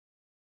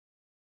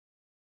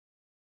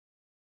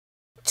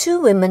Two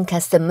women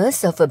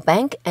customers of a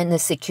bank and a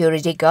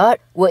security guard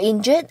were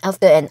injured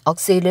after an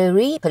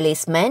auxiliary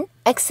policeman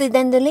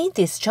accidentally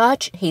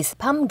discharged his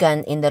pump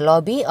gun in the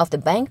lobby of the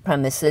bank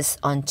premises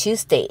on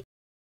Tuesday.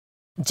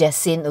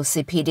 Jasin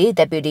OCPD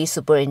Deputy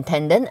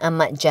Superintendent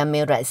Ahmad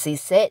Jamil Razi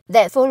said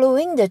that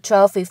following the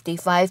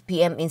 12:55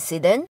 p.m.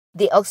 incident,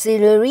 the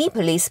auxiliary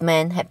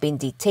policeman had been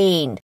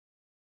detained.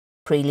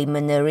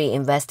 Preliminary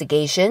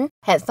investigation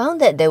had found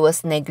that there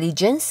was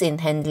negligence in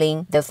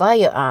handling the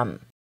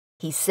firearm.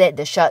 He said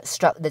the shot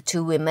struck the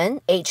two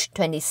women, aged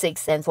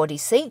 26 and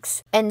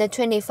 46, and the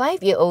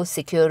 25-year-old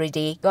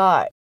security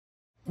guard.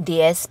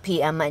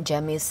 DSP Ahmad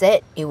Jamil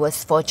said it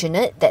was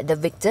fortunate that the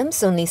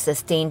victims only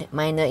sustained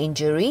minor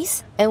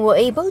injuries and were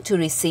able to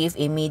receive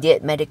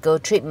immediate medical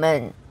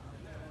treatment.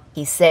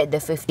 He said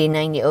the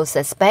 59-year-old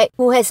suspect,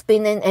 who has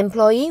been an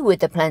employee with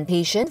the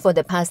plantation for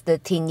the past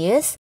 13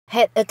 years,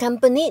 had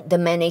accompanied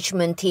the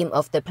management team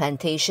of the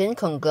plantation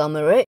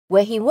conglomerate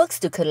where he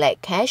works to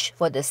collect cash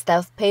for the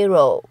staff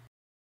payroll.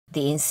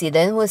 The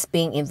incident was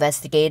being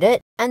investigated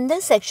under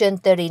Section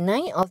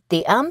 39 of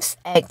the Arms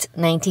Act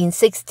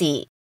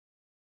 1960.